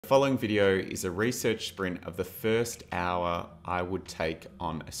following video is a research sprint of the first hour I would take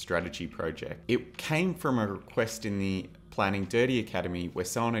on a strategy project. It came from a request in the Planning Dirty Academy where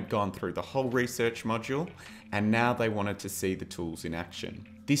someone had gone through the whole research module and now they wanted to see the tools in action.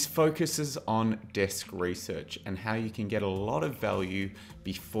 This focuses on desk research and how you can get a lot of value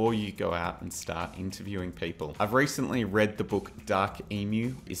before you go out and start interviewing people. I've recently read the book Dark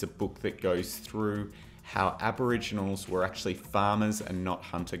Emu. It's a book that goes through how Aboriginals were actually farmers and not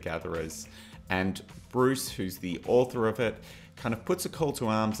hunter-gatherers. And Bruce, who's the author of it, kind of puts a call to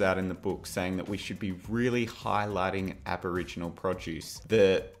arms out in the book saying that we should be really highlighting Aboriginal produce.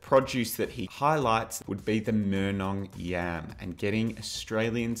 The produce that he highlights would be the Murnong yam and getting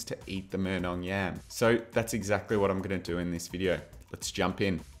Australians to eat the Murnong yam. So that's exactly what I'm going to do in this video. Let's jump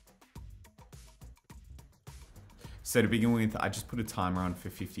in. So to begin with, I just put a timer on for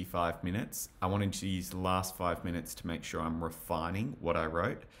 55 minutes. I wanted to use the last 5 minutes to make sure I'm refining what I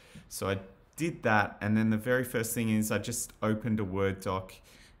wrote. So I did that, and then the very first thing is I just opened a Word doc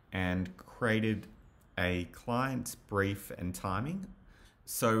and created a client brief and timing.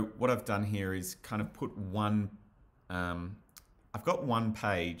 So what I've done here is kind of put I've got one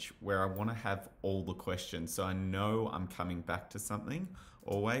page where I want to have all the questions, so I know I'm coming back to something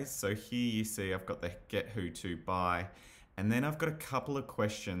always. So here you see I've got the get, who, to, buy, and then I've got a couple of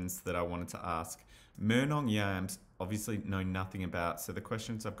questions that I wanted to ask. Murnong yams, obviously know nothing about, so the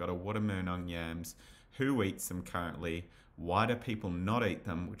questions I've got are: what are Murnong yams? Who eats them currently? Why do people not eat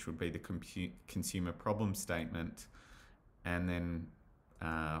them? Which would be the consumer problem statement, and then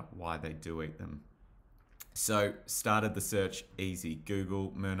why they do eat them. So started the search easy.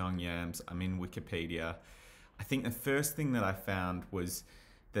 Google Murnong yams. I'm in Wikipedia. I think the first thing that I found was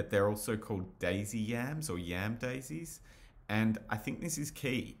that they're also called daisy yams or yam daisies. And I think this is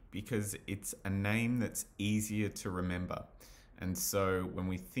key because it's a name that's easier to remember. And so when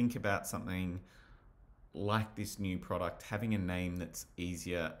we think about something like this new product, having a name that's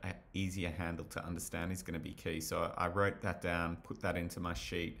easier handled to understand is going to be key. So I wrote that down, put that into my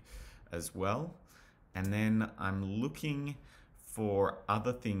sheet as well. And then I'm looking for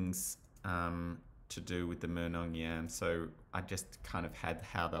other things to do with the Murnong yam. So I just kind of had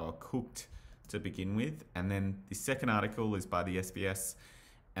how they were cooked to begin with. And then the second article is by the SBS.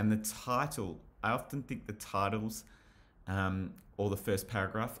 And the title, I often think the titles or the first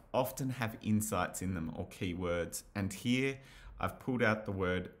paragraph often have insights in them or keywords. And here I've pulled out the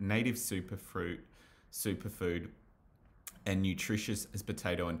word native superfood, and nutritious as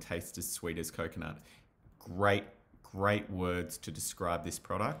potato and taste as sweet as coconut. Great words to describe this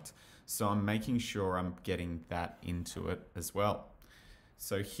product. So I'm making sure I'm getting that into it as well.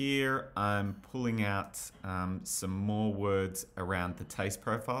 So here I'm pulling out some more words around the taste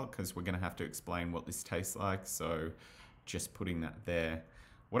profile because we're going to have to explain what this tastes like. So just putting that there.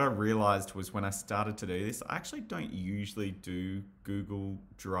 What I realized was when I started to do this, I actually don't usually do Google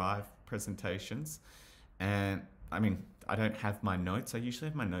Drive presentations. And I mean, I don't have my notes. I usually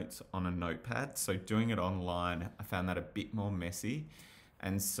have my notes on a notepad. So doing it online, I found that a bit more messy.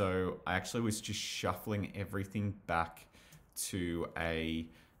 And so I actually was just shuffling everything back to a,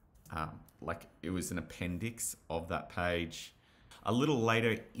 like it was an appendix of that page. A little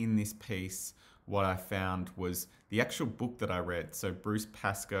later in this piece, what I found was the actual book that I read. So Bruce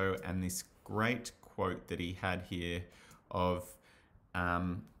Pascoe and this great quote that he had here of,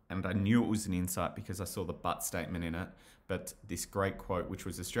 and I knew it was an insight because I saw the but statement in it, but this great quote, which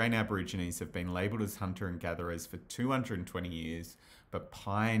was: Australian Aborigines have been labelled as hunter and gatherers for 220 years, but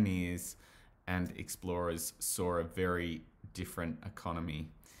pioneers and explorers saw a very different economy.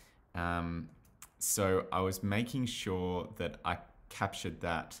 So I was making sure that I captured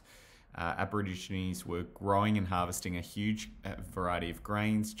that. Aborigines were growing and harvesting a huge variety of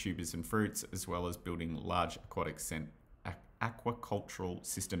grains, tubers and fruits, as well as building large aquacultural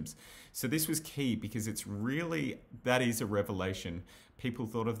systems. So this was key because it's really, that is a revelation. People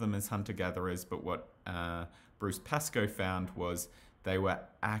thought of them as hunter-gatherers, but what Bruce Pascoe found was they were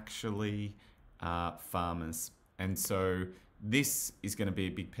actually farmers. And so this is going to be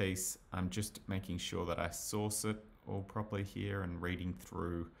a big piece. I'm just making sure that I source it all properly here and reading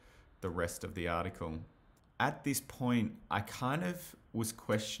through the rest of the article. At this point, I kind of was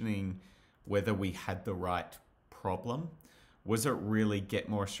questioning whether we had the right problem. Was it really get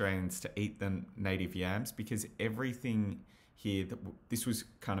more Australians to eat the native yams? Because everything here, this was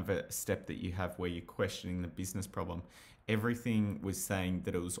kind of a step that you have where you're questioning the business problem. Everything was saying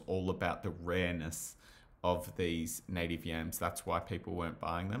that it was all about the rareness of these native yams. That's why people weren't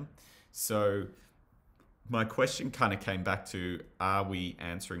buying them. So my question kind of came back to, are we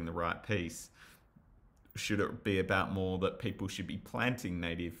answering the right piece? should it be about more that people should be planting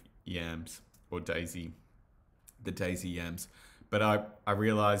native yams or the daisy yams? But I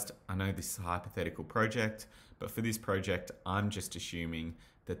realized, I know this is a hypothetical project, but for this project, I'm just assuming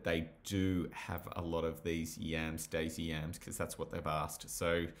that they do have a lot of these yams, daisy yams, because that's what they've asked.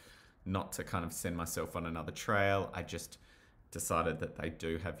 So not to kind of send myself on another trail, I just decided that they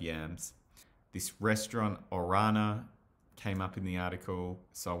do have yams. This restaurant, Orana, came up in the article,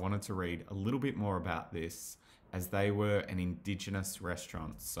 so I wanted to read a little bit more about this, as they were an indigenous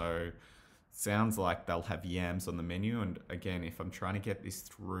restaurant. So sounds like they'll have yams on the menu. And again, if I'm trying to get this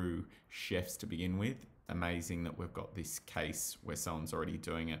through chefs to begin with, amazing that we've got this case where someone's already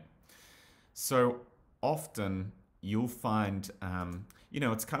doing it. So often you'll find,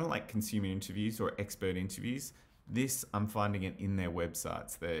 it's kind of like consumer interviews or expert interviews. This, I'm finding it in their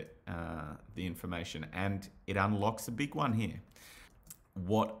websites, the information, and it unlocks a big one here.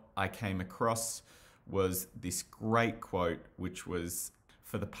 What I came across was this great quote, which was,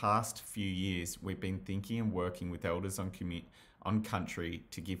 "For the past few years, we've been thinking and working with elders on country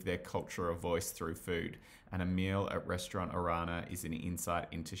to give their culture a voice through food, and a meal at restaurant Orana is an insight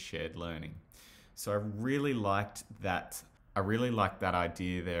into shared learning." So I really liked that. I really liked that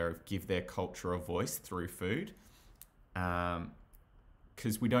idea there of give their culture a voice through food.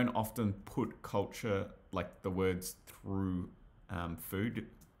 Because we don't often put culture, like the words through food,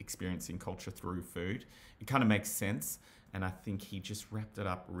 experiencing culture through food. It kind of makes sense, and I think he just wrapped it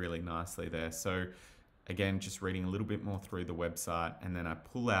up really nicely there. So again, just reading a little bit more through the website, and then I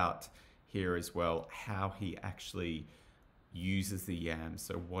pull out here as well how he actually uses the yam,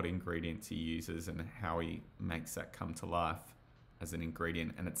 so what ingredients he uses and how he makes that come to life as an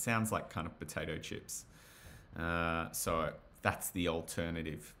ingredient. And it sounds like kind of potato chips. So that's the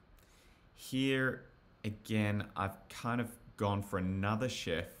alternative. Here, again, I've kind of gone for another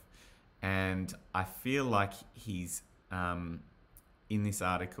chef, and I feel like he's, in this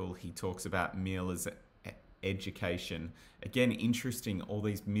article, he talks about meal as education. Again, interesting, all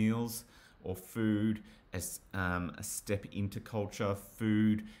these meals or food as a step into culture,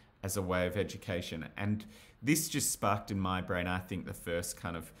 food as a way of education. And this just sparked in my brain, I think, the first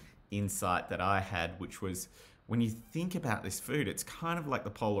kind of insight that I had, which was, when you think about this food, it's kind of like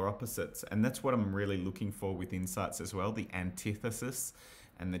the polar opposites. And that's what I'm really looking for with insights as well, the antithesis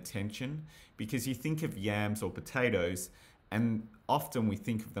and the tension. Because you think of yams or potatoes, and often we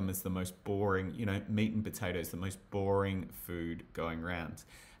think of them as the most boring, meat and potatoes, the most boring food going around.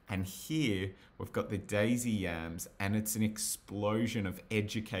 And here we've got the daisy yams, and it's an explosion of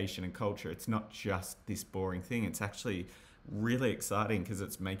education and culture. It's not just this boring thing. It's actually really exciting because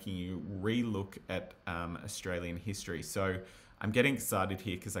it's making you relook at Australian history. So I'm getting excited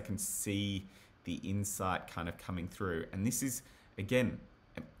here because I can see the insight kind of coming through. And this is, again,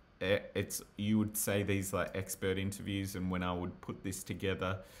 you would say these like expert interviews, and when I would put this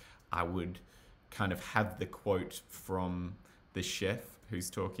together, I would kind of have the quote from the chef who's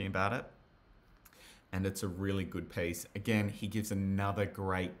talking about it. And it's a really good piece. Again, he gives another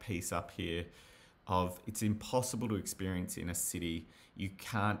great piece up here of, it's impossible to experience in a city. You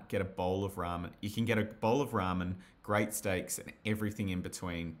can't get a bowl of ramen. You can get a bowl of ramen, great steaks, and everything in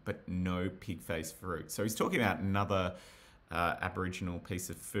between, but no pig-faced fruit. So he's talking about another Aboriginal piece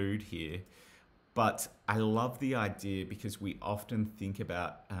of food here. But I love the idea because we often think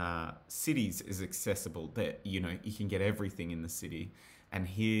about cities as accessible, that, you can get everything in the city. And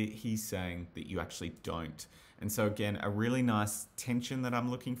here he's saying that you actually don't. And so again, a really nice tension that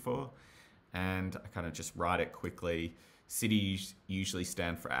I'm looking for. And I kind of just write it quickly. Cities usually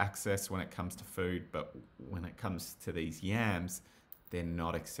stand for access when it comes to food, but when it comes to these yams, they're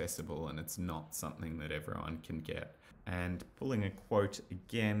not accessible, and it's not something that everyone can get. And pulling a quote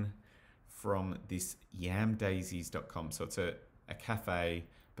again from this yamdaisies.com. So it's a cafe,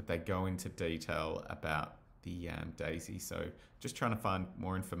 but they go into detail about the yam daisy. So just trying to find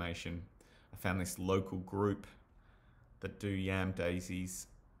more information. I found this local group that do yam daisies,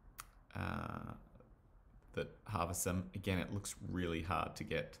 that harvest them. Again, it looks really hard to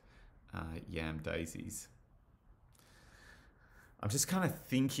get yam daisies. I'm just kind of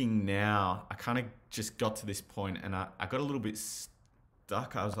thinking now, I kind of just got to this point and I got a little bit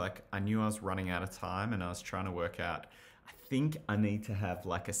stuck. I was like, I knew I was running out of time, and I was trying to work out, I think I need to have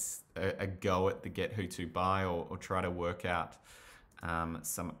like a go at the get who to buy, or try to work out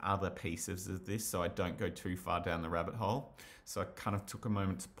some other pieces of this so I don't go too far down the rabbit hole. So I kind of took a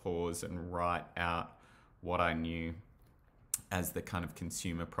moment to pause and write out what I knew as the kind of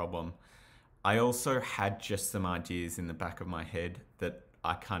consumer problem. I also had just some ideas in the back of my head that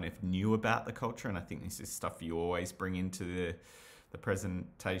I kind of knew about the culture, and I think this is stuff you always bring into the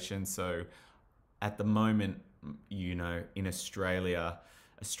presentation. So at the moment, in Australia,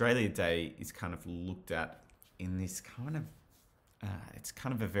 Australia Day is kind of looked at in this kind of, it's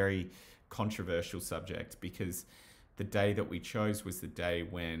kind of a very controversial subject, because the day that we chose was the day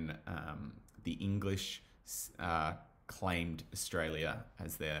when the English claimed Australia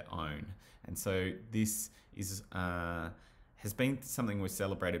as their own. And so this is has been something we've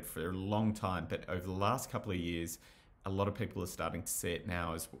celebrated for a long time, but over the last couple of years, a lot of people are starting to see it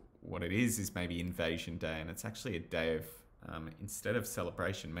now as what it is maybe Invasion Day, and it's actually a day of, instead of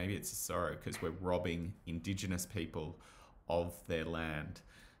celebration, maybe it's a sorrow, because we're robbing Indigenous people of their land.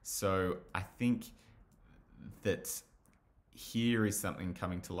 So I think that here is something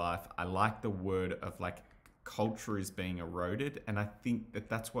coming to life. I like the word of like culture is being eroded, and I think that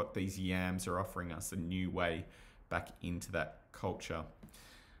that's what these yams are offering us, a new way back into that culture.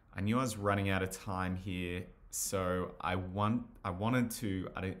 I knew I was running out of time here, so I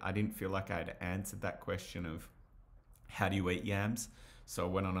didn't feel like I had answered that question of how do you eat yams, so I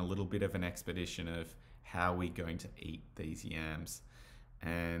went on a little bit of an expedition of how are we going to eat these yams,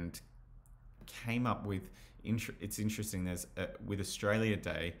 and came up with, it's interesting, with Australia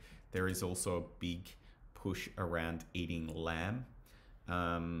Day, there is also a big push around eating lamb.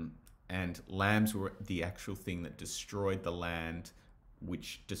 And lambs were the actual thing that destroyed the land,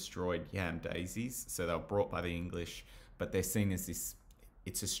 which destroyed yam daisies. So they were brought by the English, but they're seen as this,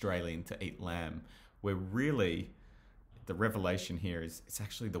 it's Australian to eat lamb. Where really, the revelation here is it's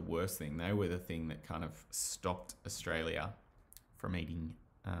actually the worst thing. They were the thing that kind of stopped Australia from eating,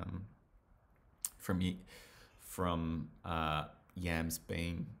 from yams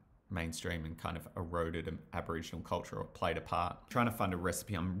being mainstream and kind of eroded Aboriginal culture, or played a part. Trying to find a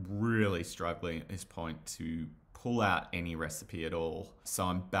recipe, I'm really struggling at this point to pull out any recipe at all. So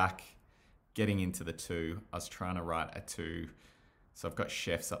I'm back getting into the two. I was trying to write a two. So I've got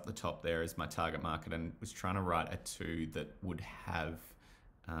chefs up the top there as my target market, and was trying to write a two that would have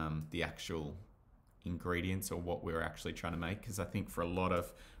the actual ingredients or what we were actually trying to make. Because I think for a lot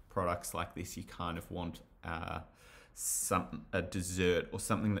of products like this, you kind of want a dessert or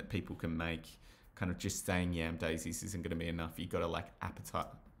something that people can make. Kind of just saying yam daisies isn't going to be enough. You've got to like appetite,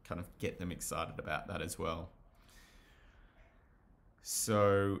 kind of get them excited about that as well.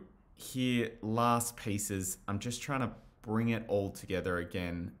 So here, last pieces, I'm just trying to bring it all together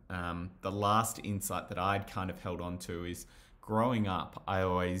again. The last insight that I'd kind of held on to is, growing up, I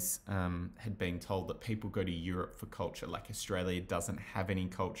always had been told that people go to Europe for culture. Like Australia doesn't have any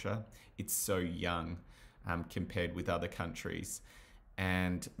culture. It's so young compared with other countries.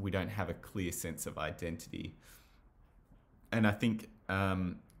 And we don't have a clear sense of identity. And I think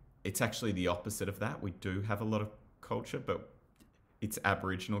it's actually the opposite of that. We do have a lot of culture, but it's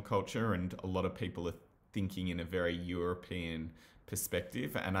Aboriginal culture, and a lot of people are thinking in a very European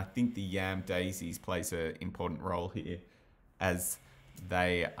perspective. And I think the yam daisies plays an important role here, as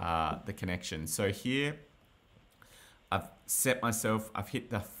they are the connection. So here, I've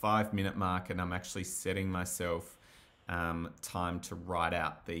hit the 5-minute mark, and I'm actually setting myself time to write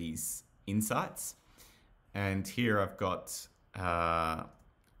out these insights. And here I've got,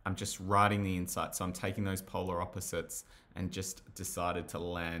 I'm just writing the insights. So I'm taking those polar opposites and just decided to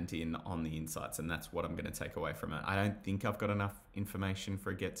land in on the insights, and that's what I'm going to take away from it. I don't think I've got enough information for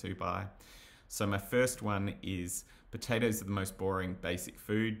a get to by. So my first one is, potatoes are the most boring basic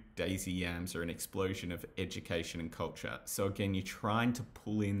food. Daisy yams are an explosion of education and culture. So again, you're trying to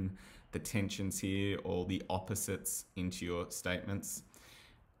pull in the tensions here, or the opposites into your statements.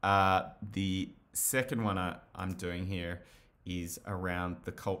 The second one I'm doing here is around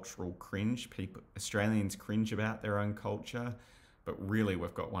the cultural cringe. Australians cringe about their own culture, but really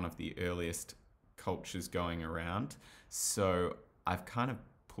we've got one of the earliest cultures going around. So I've kind of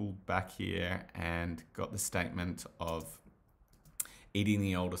pulled back here and got the statement of eating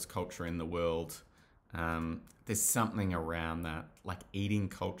the oldest culture in the world. There's something around that, like eating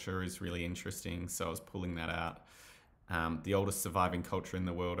culture is really interesting, so I was pulling that out. The oldest surviving culture in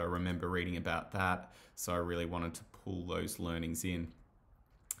the world, I remember reading about that, so I really wanted to pull those learnings in.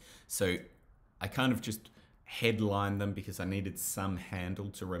 So I kind of just headlined them because I needed some handle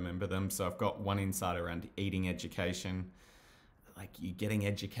to remember them. So I've got one insight around eating education, like you're getting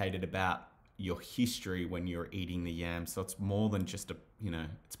educated about your history when you're eating the yam. So it's more than just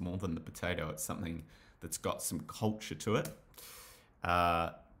it's more than the potato. It's something that's got some culture to it.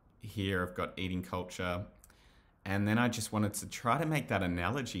 Here I've got eating culture. And then I just wanted to try to make that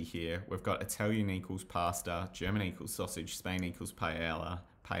analogy here. We've got Italian equals pasta, German equals sausage, Spain equals paella.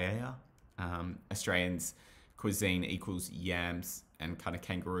 Australians cuisine equals yams and kind of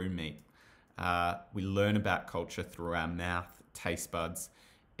kangaroo meat. We learn about culture through our mouth, taste buds.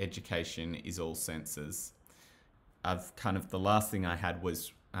 education is all senses. I've kind of, the last thing I had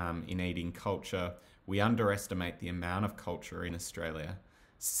was in eating culture. We underestimate the amount of culture in Australia.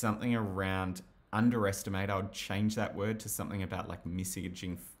 Something around underestimate, I would change that word to something about like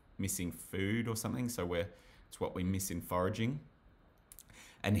missing food or something. So it's what we miss in foraging.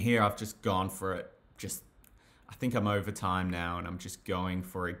 And here I've just gone for it. I think I'm over time now, and I'm just going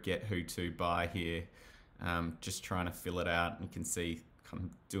for a get who to buy here. Just trying to fill it out. And you can see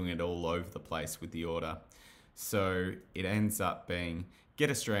I'm doing it all over the place with the order. So it ends up being get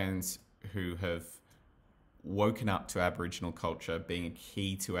Australians who have woken up to Aboriginal culture being a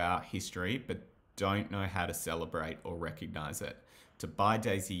key to our history, but don't know how to celebrate or recognise it. To buy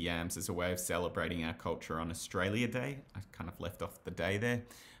Daisy Yams as a way of celebrating our culture on Australia Day. I kind of left off the day there.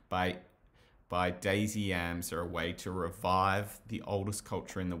 By Daisy Yams are a way to revive the oldest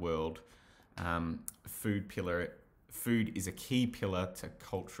culture in the world. Food is a key pillar to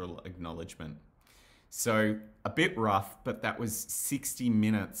cultural acknowledgement. So a bit rough, but that was 60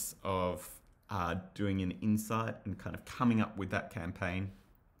 minutes of doing an insight and kind of coming up with that campaign.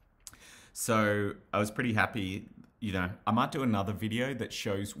 So I was pretty happy. I might do another video that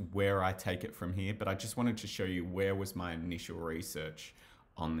shows where I take it from here, but I just wanted to show you where was my initial research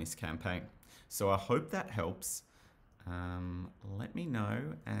on this campaign. So I hope that helps. Let me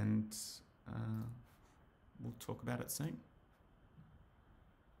know, and we'll talk about it soon.